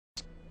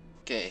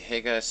Okay, hey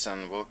guys,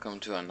 and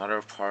welcome to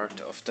another part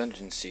of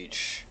Dungeon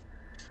Siege.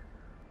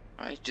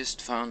 I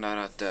just found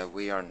out that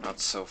we are not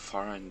so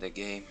far in the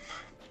game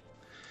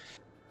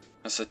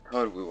as I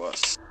thought we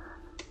was,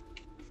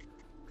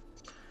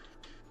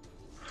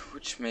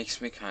 which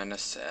makes me kinda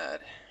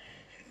sad.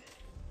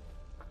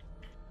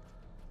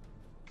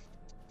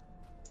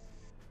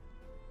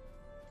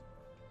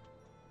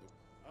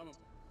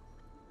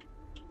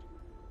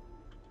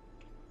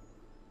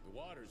 The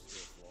water's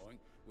still flowing,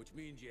 which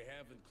means you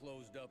haven't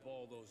closed up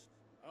all those...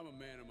 I'm a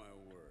man of my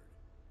word.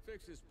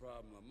 Fix this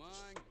problem of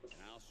mine,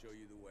 and I'll show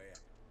you the way out.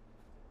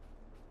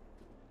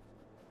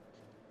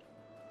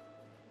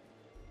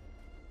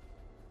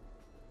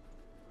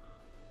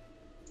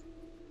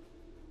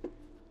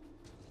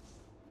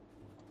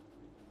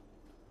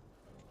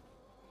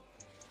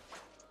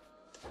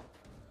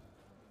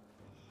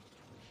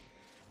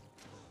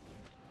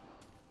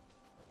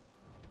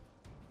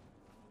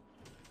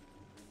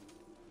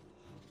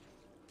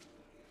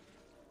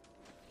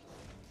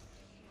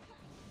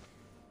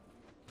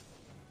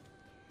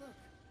 Look,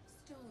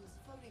 stones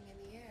floating in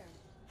the air.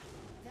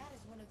 That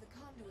is one of the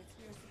conduits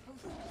we are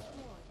supposed to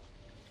destroy.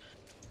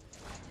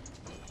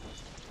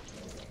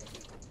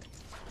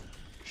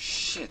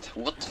 Shit,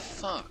 what the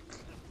fuck?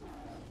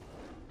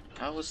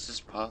 How is this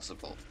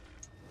possible?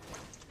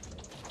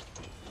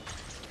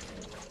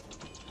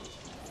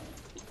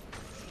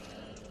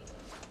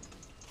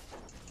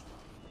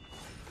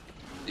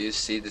 Do you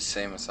see the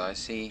same as I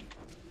see?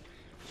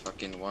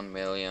 Fucking 1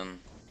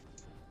 million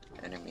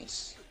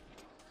enemies.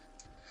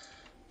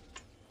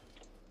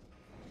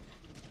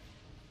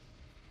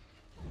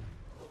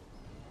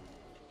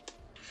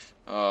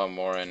 Oh,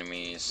 more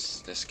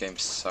enemies. This game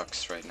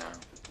sucks right now.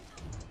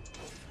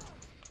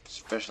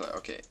 Especially,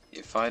 okay,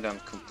 if I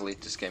don't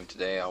complete this game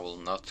today, I will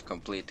not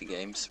complete the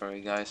game,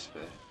 sorry guys,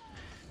 but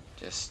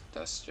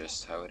that's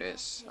just how it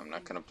is. I'm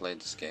not gonna play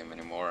this game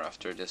anymore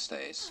after this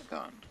day is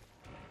gone.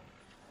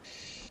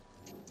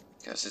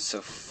 Because it's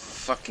a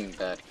fucking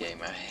bad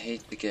game. I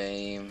hate the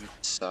game,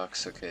 it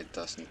sucks, okay, it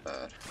doesn't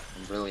bad.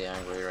 I'm really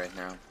angry right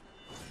now.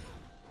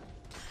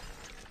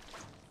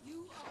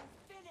 You are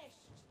finished!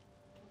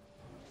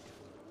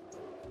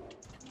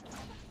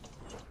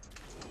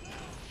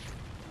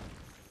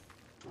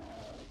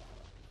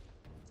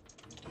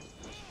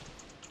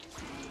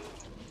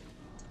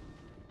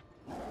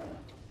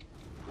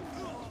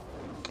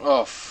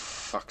 Oh,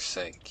 fuck's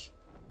sake.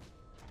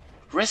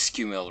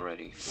 Rescue me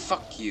already,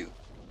 fuck you.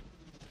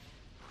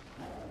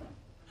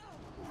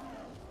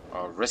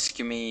 Or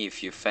rescue me,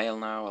 if you fail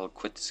now, I'll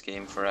quit this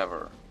game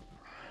forever.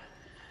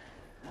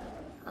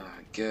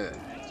 Good,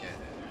 good.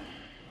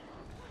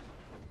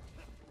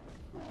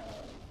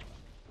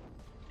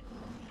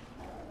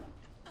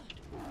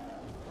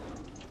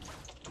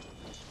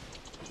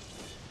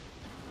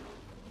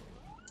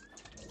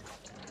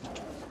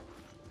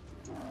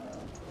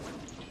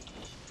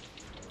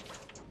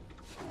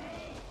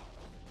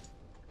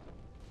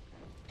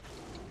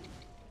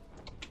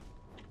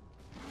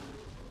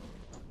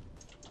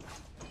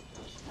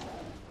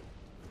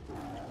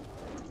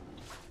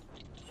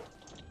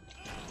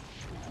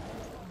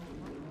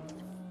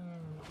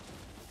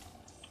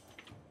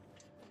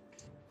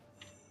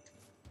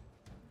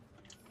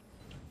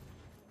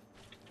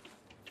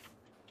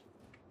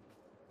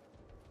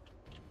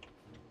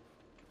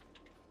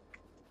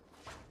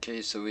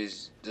 Okay, so we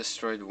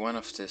destroyed one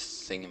of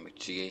this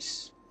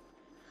thingamajiggies.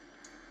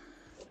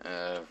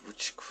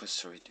 Which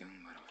quest are we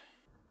doing, by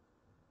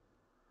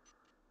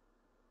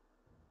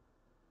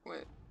the way?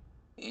 Wait,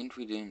 ain't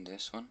we doing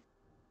this one?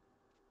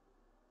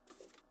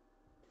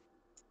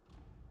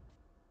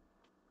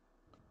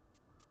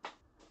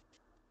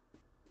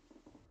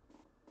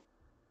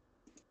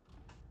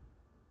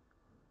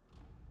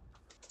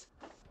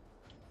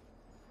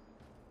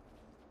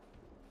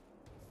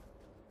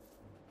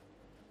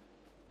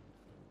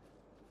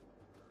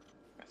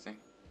 I think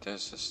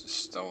this is the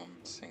stone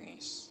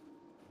thingies.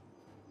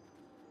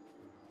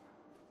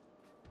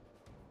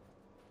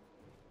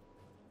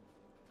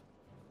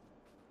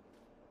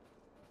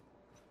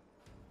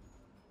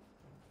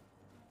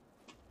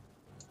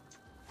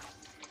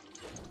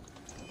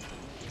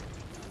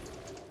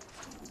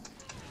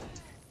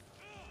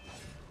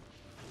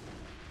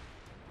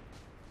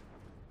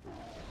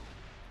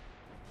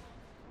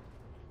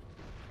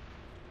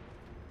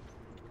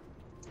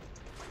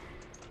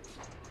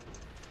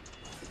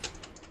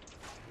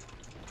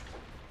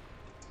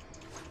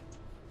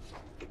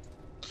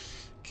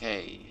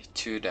 Okay,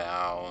 2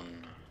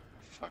 down.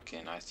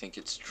 Fucking, I think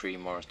it's 3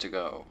 more to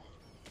go.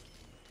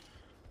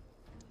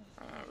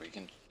 We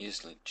can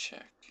easily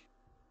check.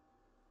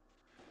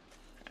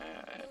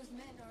 Those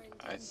men are in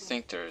I danger.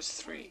 think there's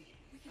 3.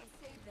 We can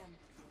save them.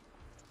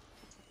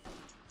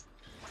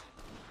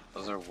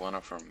 Those are one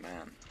of our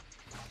men.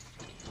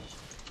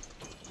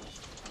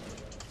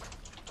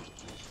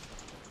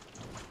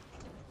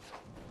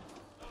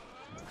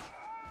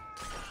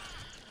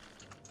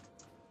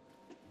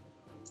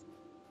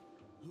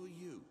 Who are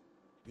you?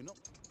 You know...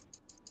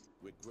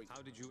 We're great...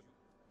 How did you...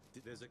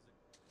 There's a...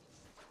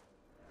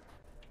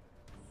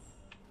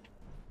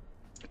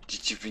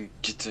 stupid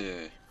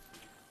guitar.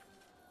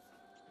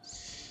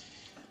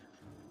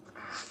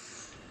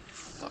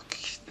 Fuck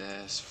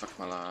this, fuck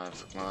my life,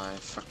 fuck my life,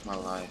 fuck my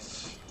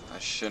life. I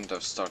shouldn't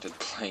have started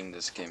playing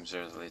this game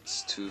seriously,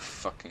 it's too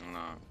fucking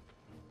long.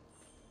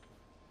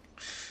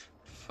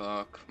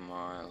 Fuck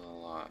my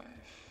life.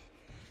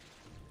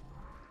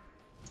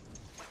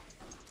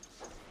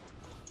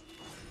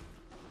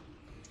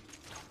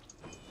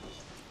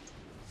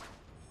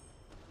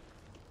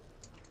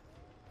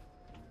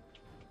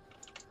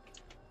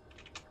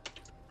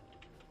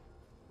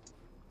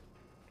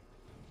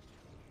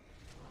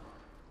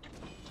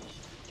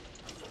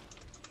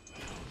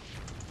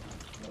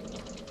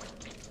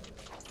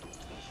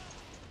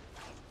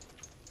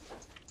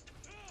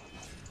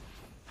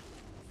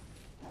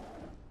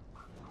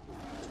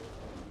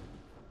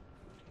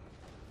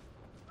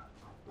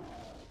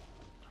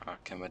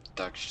 Okay, my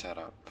duck, shut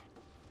up.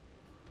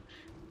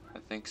 I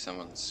think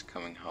someone's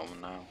coming home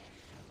now,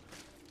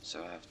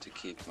 so I have to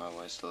keep my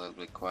voice a little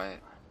bit quiet.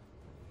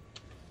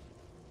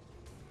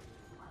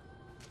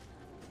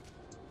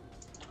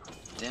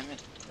 Damn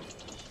it.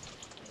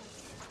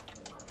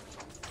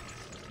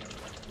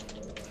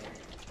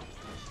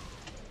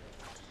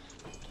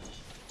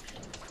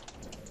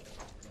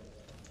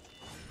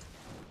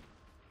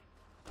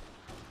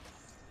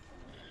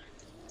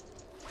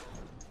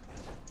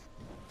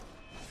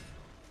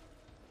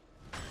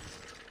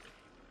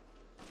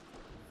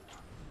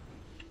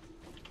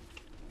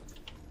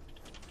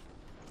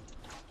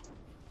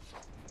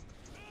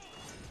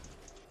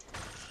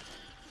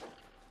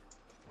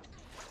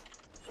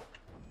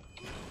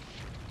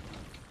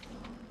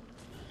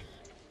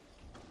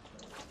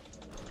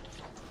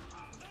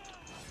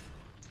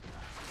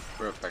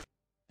 We're back.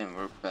 And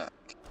we're back.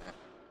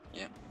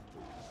 Yeah.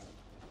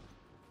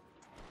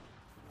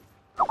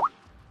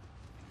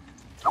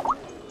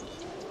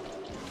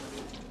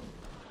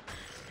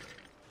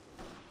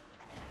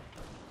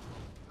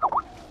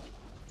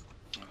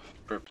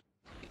 Burp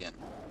again.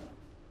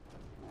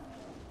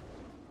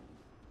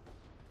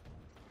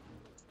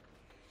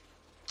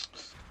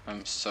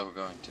 I'm so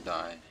going to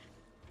die.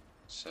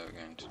 So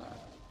going to die.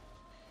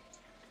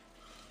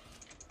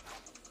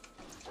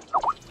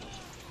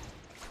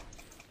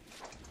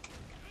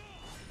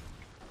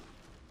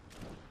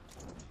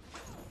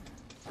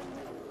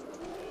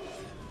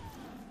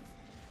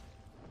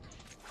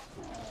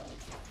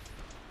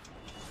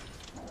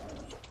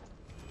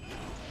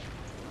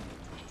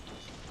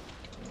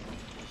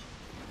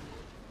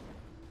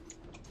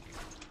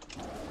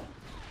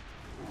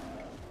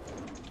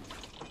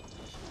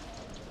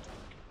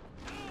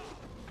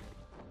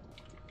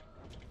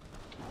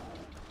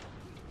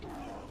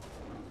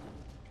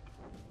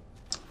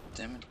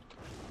 Damn it.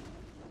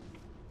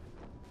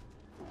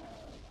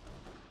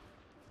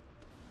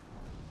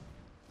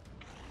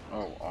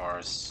 Oh,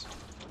 ours.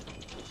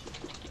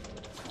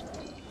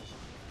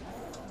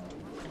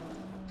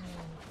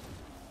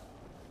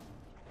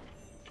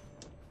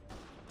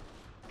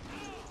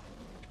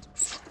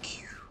 Fuck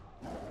you.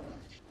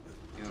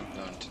 You're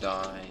going to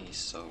die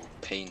so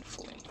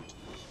painfully.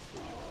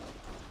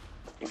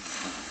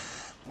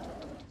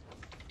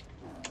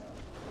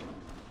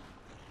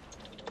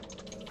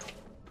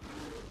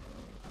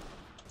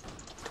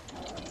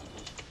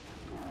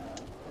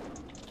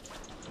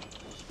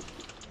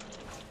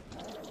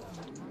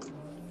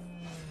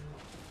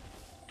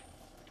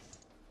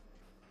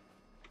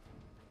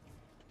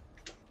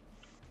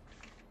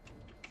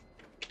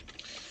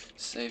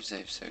 Save,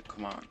 save, save.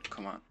 Come on,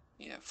 come on.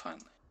 Yeah,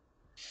 finally.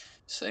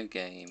 Save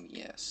game,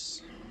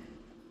 yes.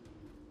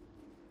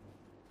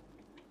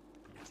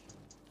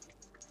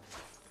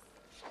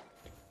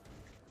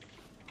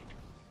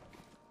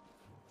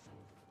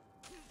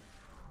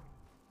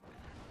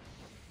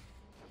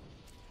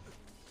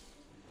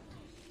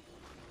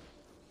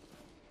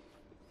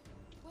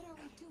 What are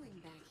we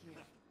doing back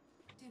here?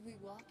 Did we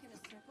walk in a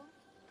circle?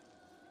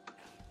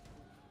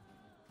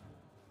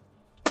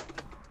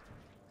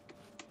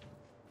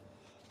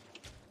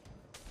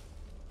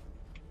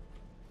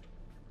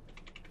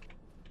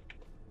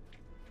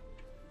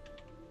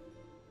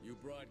 You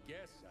brought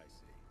guests, I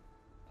see.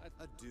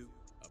 I do.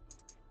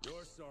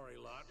 Your sorry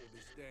lot will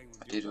be staying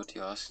with I you. did what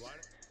you asked.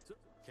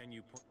 Can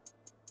you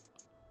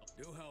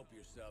do help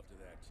yourself to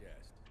that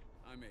chest?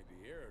 I may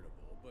be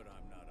irritable, but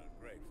I'm not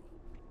ungrateful.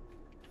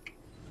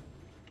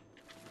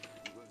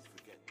 You won't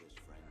forget this,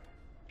 friend.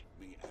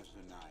 Me as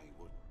an I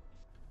would.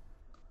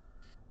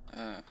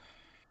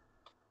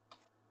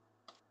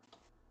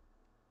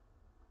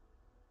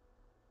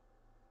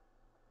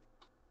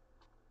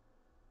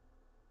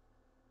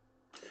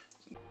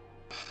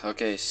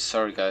 Okay,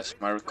 sorry guys,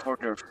 my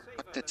recorder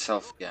fucked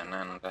itself again,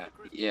 and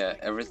yeah,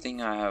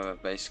 everything I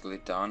have basically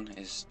done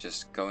is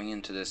just going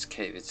into this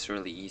cave. It's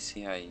really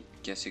easy, I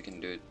guess you can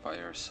do it by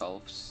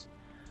yourselves.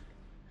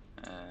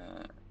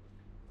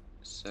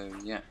 So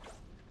yeah,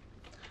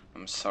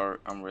 I'm sorry,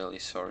 I'm really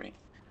sorry.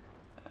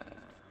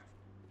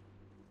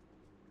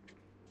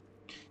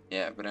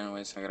 Yeah, but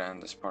anyways, I'm gonna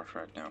end this part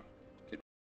right now.